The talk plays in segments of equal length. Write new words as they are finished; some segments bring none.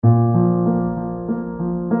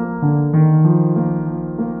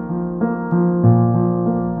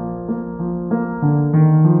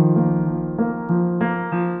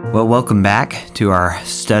welcome back to our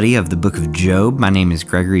study of the book of Job. My name is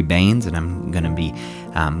Gregory Baines, and I'm going to be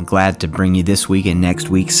glad to bring you this week and next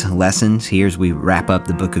week's lessons here as we wrap up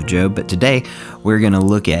the book of Job. But today, we're going to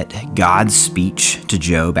look at God's speech to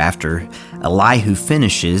Job after Elihu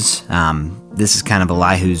finishes. This is kind of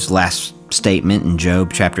Elihu's last statement in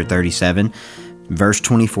Job chapter 37, verse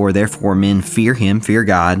 24. Therefore, men fear him, fear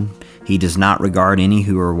God. He does not regard any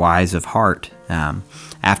who are wise of heart.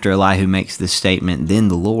 After Elihu makes this statement, then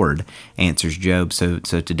the Lord answers Job. So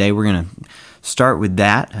today we're going to start with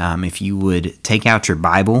that. If you would take out your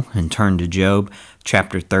Bible and turn to Job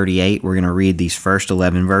chapter 38, we're going to read these first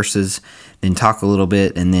 11 verses, then talk a little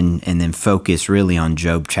bit, and then focus really on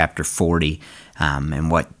Job chapter 40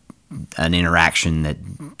 and what an interaction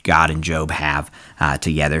that God and Job have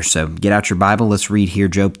together. So get out your Bible. Let's read here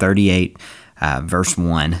Job 38. Verse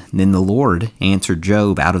 1, Then the Lord answered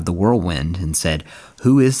Job out of the whirlwind and said,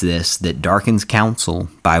 Who is this that darkens counsel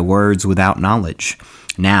by words without knowledge?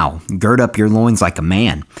 Now gird up your loins like a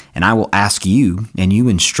man, and I will ask you, and you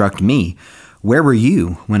instruct me. Where were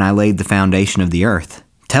you when I laid the foundation of the earth?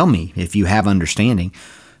 Tell me, if you have understanding.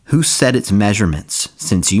 Who set its measurements,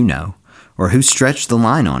 since you know? Or who stretched the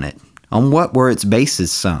line on it? On what were its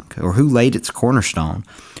bases sunk? Or who laid its cornerstone?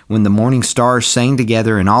 When the morning stars sang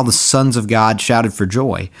together and all the sons of God shouted for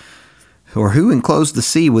joy? Or who enclosed the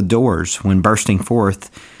sea with doors when bursting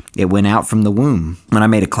forth it went out from the womb? When I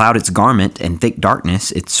made a cloud its garment and thick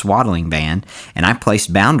darkness its swaddling band, and I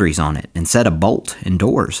placed boundaries on it and set a bolt and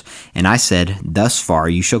doors. And I said, Thus far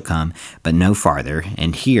you shall come, but no farther,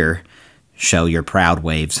 and here shall your proud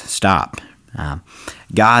waves stop.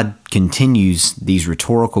 God continues these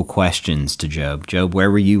rhetorical questions to Job. Job,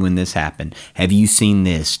 where were you when this happened? Have you seen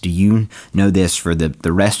this? Do you know this for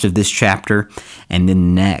the rest of this chapter and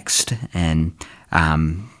then next? And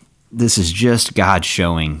this is just God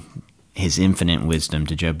showing his infinite wisdom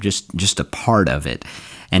to Job, just a part of it.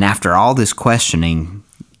 And after all this questioning,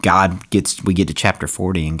 we get to chapter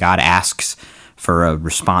 40, and God asks for a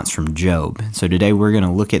response from Job. So today we're going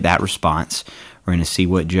to look at that response. We're going to see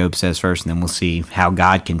what Job says first, and then we'll see how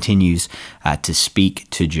God continues to speak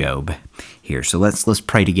to Job here. So let's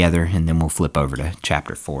pray together, and then we'll flip over to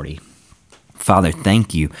chapter 40. Father,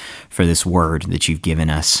 thank you for this word that you've given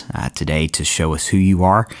us today to show us who you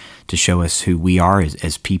are, to show us who we are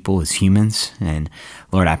as people, as humans. And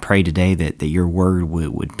Lord, I pray today that your word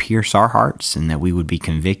would pierce our hearts and that we would be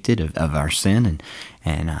convicted of our sin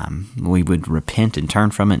and we would repent and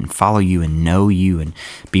turn from it and follow you and know you and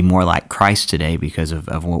be more like Christ today because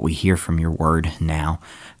of what we hear from your word now.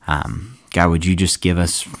 God, would you just give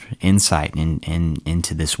us insight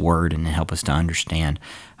into this word and help us to understand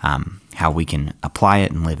how we can apply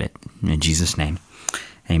it and live it. In Jesus' name,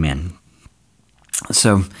 amen.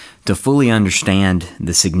 So to fully understand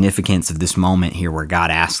the significance of this moment here where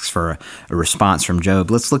God asks for a response from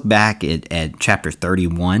Job, let's look back at chapter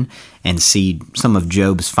 31 and see some of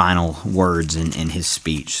Job's final words in his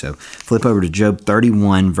speech. So flip over to Job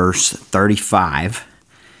 31, verse 35.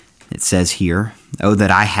 It says here, Oh,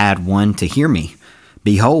 that I had one to hear me.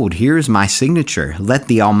 Behold, here is my signature. Let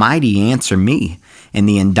the Almighty answer me. And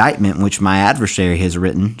the indictment which my adversary has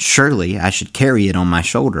written, surely I should carry it on my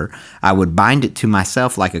shoulder. I would bind it to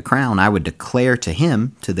myself like a crown. I would declare to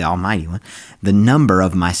him, to the Almighty One, the number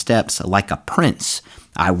of my steps. Like a prince,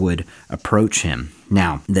 I would approach him.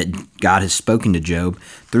 Now that God has spoken to Job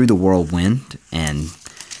through the whirlwind and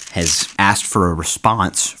has asked for a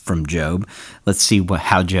response from Job, let's see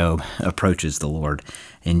how Job approaches the Lord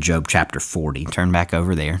in Job chapter 40. Turn back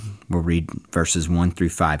over there. We'll read verses 1 through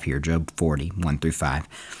 5 here, Job 40, 1 through 5.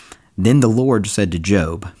 Then the Lord said to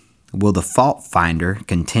Job, Will the fault finder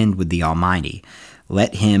contend with the Almighty?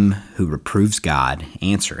 Let him who reproves God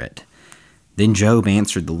answer it. Then Job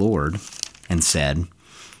answered the Lord and said,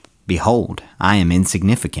 Behold, I am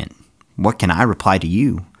insignificant. What can I reply to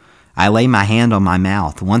you? I lay my hand on my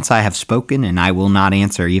mouth. Once I have spoken, and I will not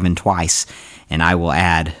answer even twice, and I will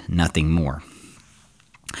add nothing more.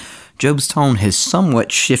 Job's tone has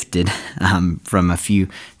somewhat shifted from a few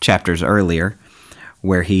chapters earlier,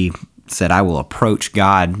 where he said, I will approach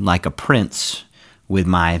God like a prince with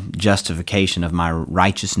my justification of my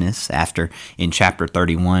righteousness, after in chapter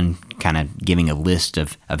 31 kind of giving a list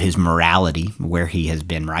of his morality, where he has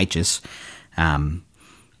been righteous. Now,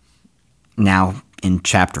 in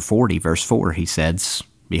chapter 40, verse 4, he says,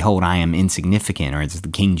 Behold, I am insignificant, or as the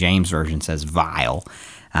King James Version says, vile.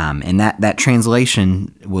 And that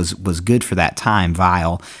translation was good for that time,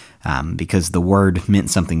 vile, because the word meant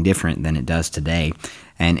something different than it does today.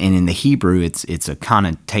 And in the Hebrew, it's a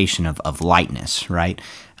connotation of lightness, right?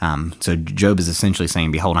 So Job is essentially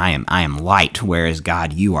saying, "Behold, I am light, whereas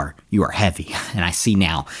God, you are heavy, and I see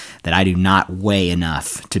now that I do not weigh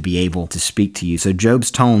enough to be able to speak to you." So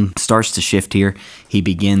Job's tone starts to shift here. He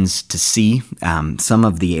begins to see some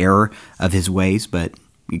of the error of his ways, but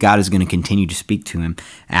God is going to continue to speak to him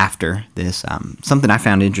after this. Something I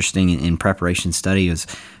found interesting in preparation study is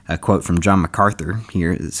a quote from John MacArthur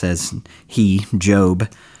here. It says, he, Job,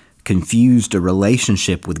 confused a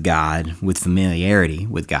relationship with God with familiarity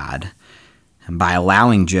with God. And by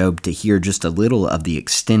allowing Job to hear just a little of the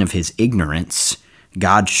extent of his ignorance,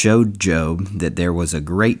 God showed Job that there was a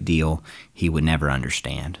great deal he would never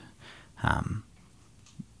understand.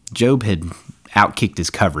 Job had outkicked his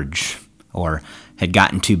coverage, or had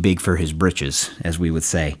gotten too big for his britches, as we would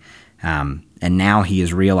say. And now he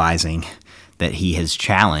is realizing that he has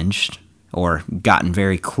challenged, or gotten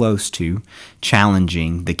very close to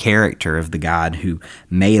challenging, the character of the God who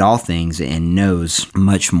made all things and knows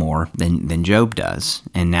much more than Job does.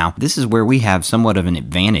 And now this is where we have somewhat of an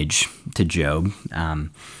advantage to Job.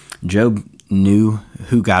 Job knew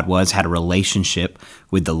who God was, had a relationship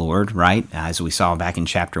with the Lord, right? As we saw back in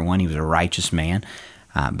chapter 1, he was a righteous man.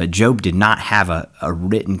 But Job did not have a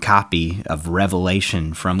written copy of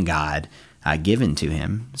revelation from God given to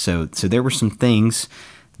him. So there were some things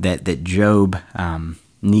that Job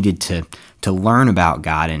needed to learn about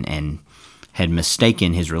God, and had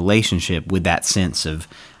mistaken his relationship with that sense of,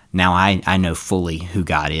 now I know fully who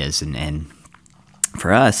God is. And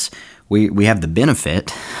for us, we have the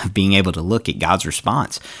benefit of being able to look at God's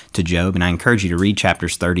response to Job. And I encourage you to read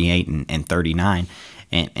chapters 38 and 39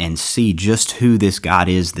 and see just who this God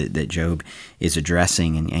is that Job is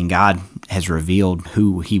addressing. And God has revealed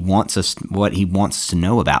who he wants us, what he wants us to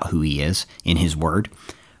know about who he is in his word.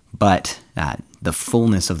 But the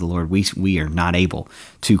fullness of the Lord, we are not able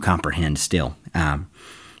to comprehend still.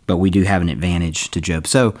 But we do have an advantage to Job.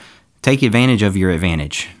 So take advantage of your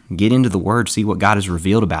advantage. Get into the Word, see what God has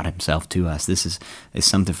revealed about himself to us. This is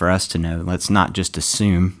something for us to know. Let's not just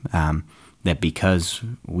assume that because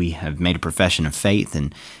we have made a profession of faith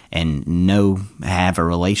and have a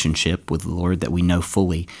relationship with the Lord, that we know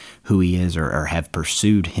fully who he is, or have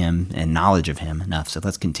pursued him and knowledge of him enough. So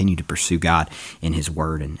let's continue to pursue God in his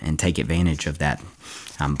word and take advantage of that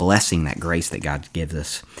blessing, that grace that God gives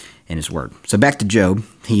us in his word. So back to Job.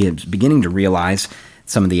 He is beginning to realize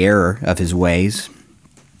some of the error of his ways.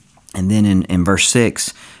 And then in verse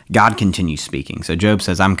 6, God continues speaking. So Job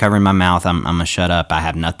says, I'm covering my mouth. I'm going to shut up. I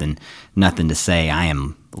have nothing to say. I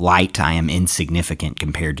am light. I am insignificant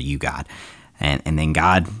compared to you, God. And then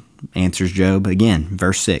God answers Job again.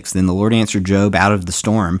 Verse 6, Then the Lord answered Job out of the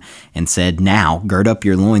storm and said, Now gird up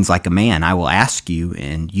your loins like a man. I will ask you,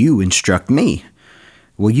 and you instruct me.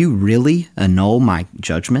 Will you really annul my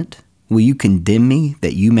judgment? Will you condemn me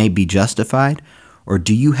that you may be justified? Or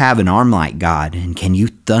do you have an arm like God, and can you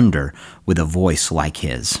thunder with a voice like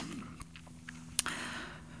his?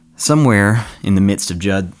 Somewhere in the midst of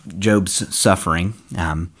Job's suffering,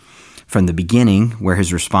 from the beginning, where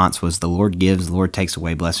his response was, the Lord gives, the Lord takes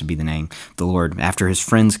away, blessed be the name of the Lord. After his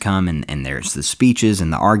friends come, and there's the speeches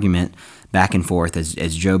and the argument back and forth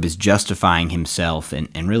as Job is justifying himself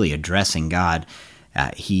and really addressing God,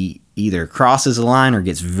 he either crosses a line or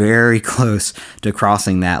gets very close to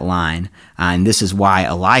crossing that line. And this is why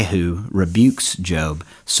Elihu rebukes Job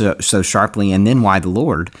so sharply, and then why the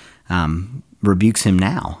Lord rebukes him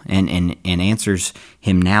now and answers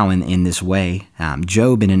him now in this way.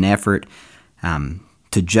 Job, in an effort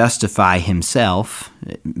to justify himself,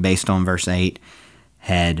 based on verse 8,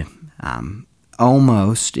 had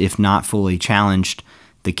almost, if not fully, challenged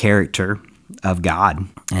the character of God,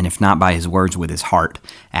 and if not by his words, with his heart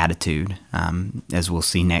attitude, as we'll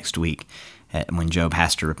see next week when Job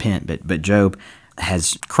has to repent. But Job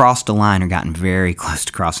has crossed a line or gotten very close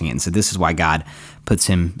to crossing it, and so this is why God puts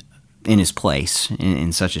him in his place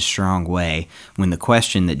in such a strong way. When the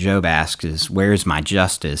question that Job asks is, where is my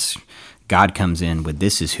justice? God comes in with,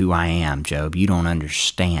 this is who I am, Job. You don't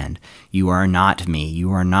understand. You are not me.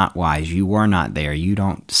 You are not wise. You are not there. You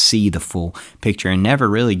don't see the full picture, and never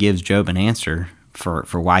really gives Job an answer for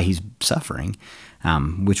why he's suffering,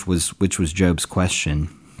 which was Job's question.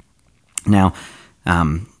 Now,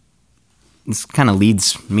 this kind of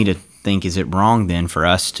leads me to think, is it wrong then for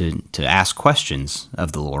us to ask questions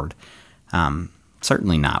of the Lord?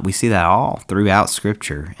 Certainly not. We see that all throughout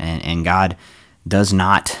Scripture, and God does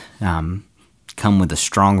not come with a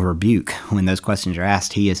strong rebuke when those questions are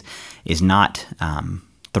asked. He is not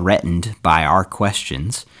threatened by our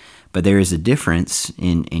questions, but there is a difference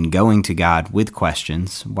in going to God with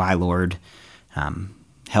questions. Why, Lord?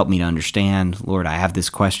 Help me to understand. Lord, I have this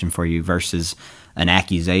question for you, versus an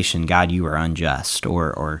accusation. God, you are unjust.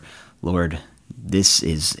 Or Lord, this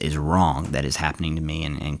is wrong that is happening to me,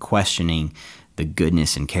 and questioning the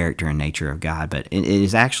goodness and character and nature of God. But it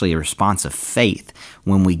is actually a response of faith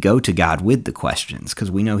when we go to God with the questions, because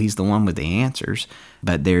we know He's the one with the answers.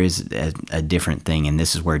 But there is a different thing, and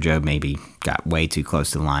this is where Job maybe got way too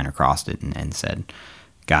close to the line or crossed it and said,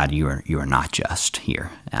 God, you are not just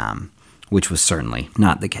here, which was certainly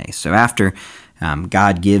not the case. So after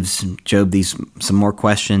God gives Job some more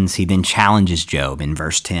questions, He then challenges Job in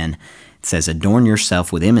verse 10. It says, adorn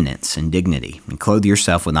yourself with eminence and dignity, and clothe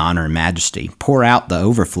yourself with honor and majesty. Pour out the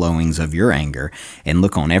overflowings of your anger, and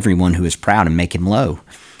look on everyone who is proud and make him low.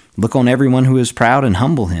 Look on everyone who is proud and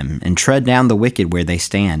humble him, and tread down the wicked where they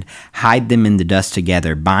stand. Hide them in the dust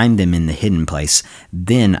together, bind them in the hidden place.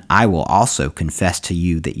 Then I will also confess to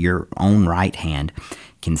you that your own right hand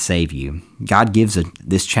can save you. God gives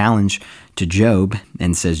this challenge to Job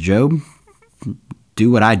and says, Job,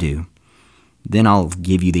 do what I do. Then I'll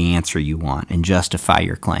give you the answer you want and justify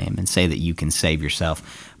your claim and say that you can save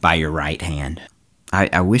yourself by your right hand.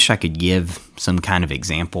 I wish I could give some kind of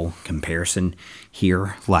example comparison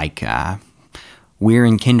here, like we're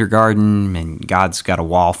in kindergarten and God's got a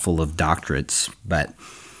wall full of doctorates, but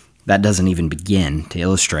that doesn't even begin to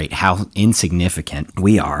illustrate how insignificant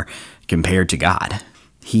we are compared to God.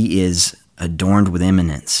 He is adorned with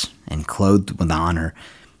eminence and clothed with honor,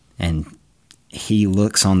 and He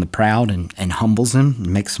looks on the proud and humbles them,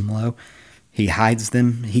 and makes them low. He hides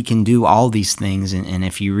them. He can do all these things. And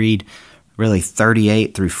if you read really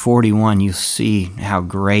 38 through 41, you'll see how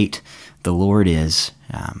great the Lord is.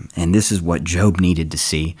 And this is what Job needed to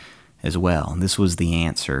see as well. This was the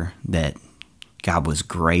answer that God was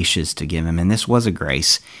gracious to give him. And this was a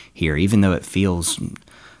grace here, even though it feels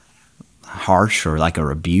harsh or like a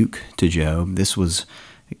rebuke to Job. This was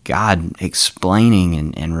God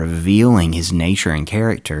explaining and revealing His nature and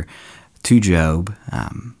character to Job,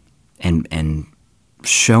 and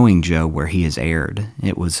showing Job where he has erred.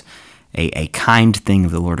 It was a kind thing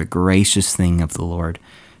of the Lord, a gracious thing of the Lord,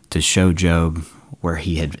 to show Job where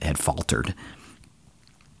he had faltered.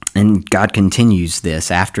 And God continues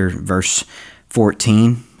this after verse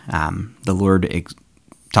 14. The Lord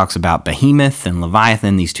talks about Behemoth and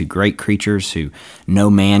Leviathan, these two great creatures who no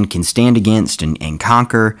man can stand against and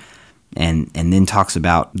conquer, and then talks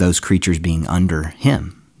about those creatures being under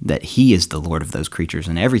Him, that He is the Lord of those creatures,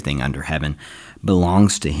 and everything under heaven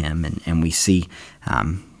belongs to Him. And we see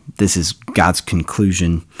this is God's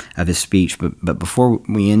conclusion of His speech. But before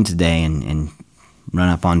we end today and run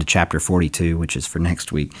up onto chapter 42, which is for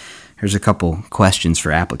next week, here's a couple questions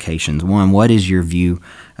for applications. One, what is your view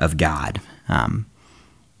of God?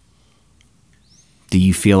 Do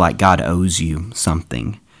you feel like God owes you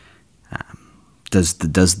something? Does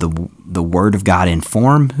the Word of God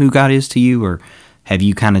inform who God is to you, or have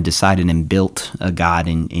you kind of decided and built a God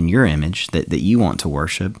in your image that you want to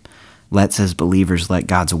worship? Let's, as believers, let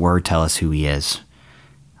God's Word tell us who He is.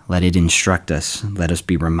 Let it instruct us. Let us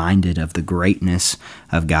be reminded of the greatness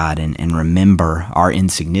of God and remember our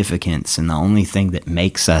insignificance. And the only thing that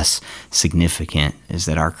makes us significant is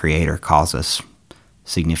that our Creator calls us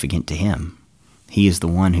significant to Him. He is the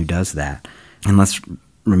one who does that. And let's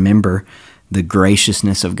remember the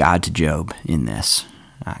graciousness of God to Job in this.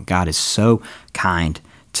 God is so kind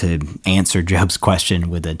to answer Job's question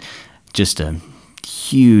with just a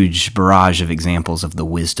huge barrage of examples of the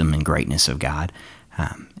wisdom and greatness of God.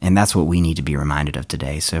 And that's what we need to be reminded of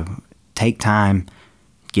today. So take time,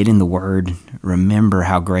 get in the Word, remember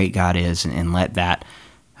how great God is, and let that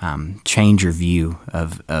change your view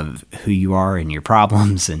of who you are and your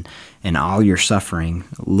problems and all your suffering.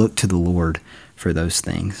 Look to the Lord for those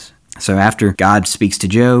things. So after God speaks to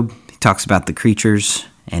Job, He talks about the creatures,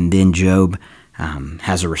 and then Job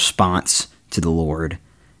has a response to the Lord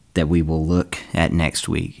that we will look at next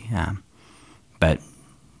week. But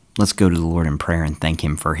let's go to the Lord in prayer and thank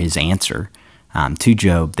Him for His answer to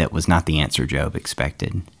Job that was not the answer Job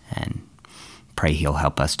expected, and pray He'll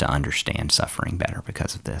help us to understand suffering better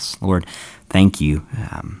because of this. Lord, thank You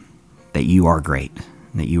that You are great,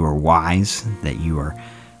 that You are wise, that You are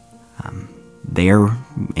there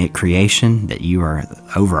at creation, that You are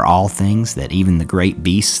over all things, that even the great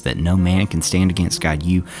beasts that no man can stand against, God,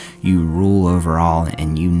 You rule over all,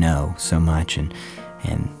 and You know so much. And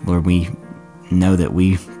Lord, we know that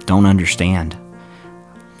we don't understand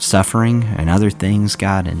suffering and other things,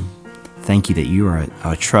 God, and thank you that you are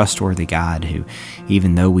a trustworthy God who,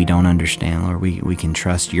 even though we don't understand, Lord, we can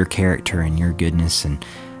trust your character and your goodness, and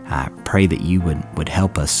pray that you would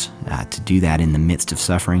help us to do that in the midst of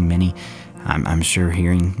suffering. Many, I'm sure,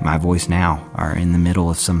 hearing my voice now are in the middle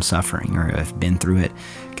of some suffering or have been through it,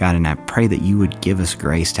 God, and I pray that you would give us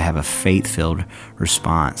grace to have a faith-filled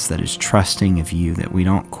response that is trusting of you, that we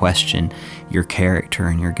don't question your character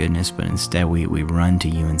and your goodness, but instead we run to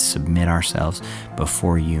you and submit ourselves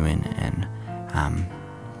before you and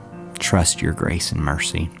trust your grace and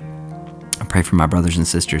mercy. I pray for my brothers and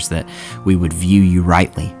sisters that we would view you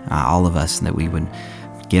rightly, all of us, and that we would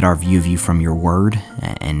get our view of you from your word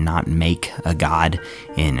and not make a God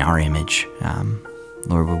in our image.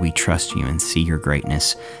 Lord, would we trust you and see your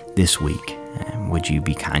greatness this week? And would you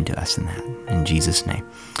be kind to us in that? In Jesus' name,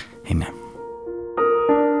 amen.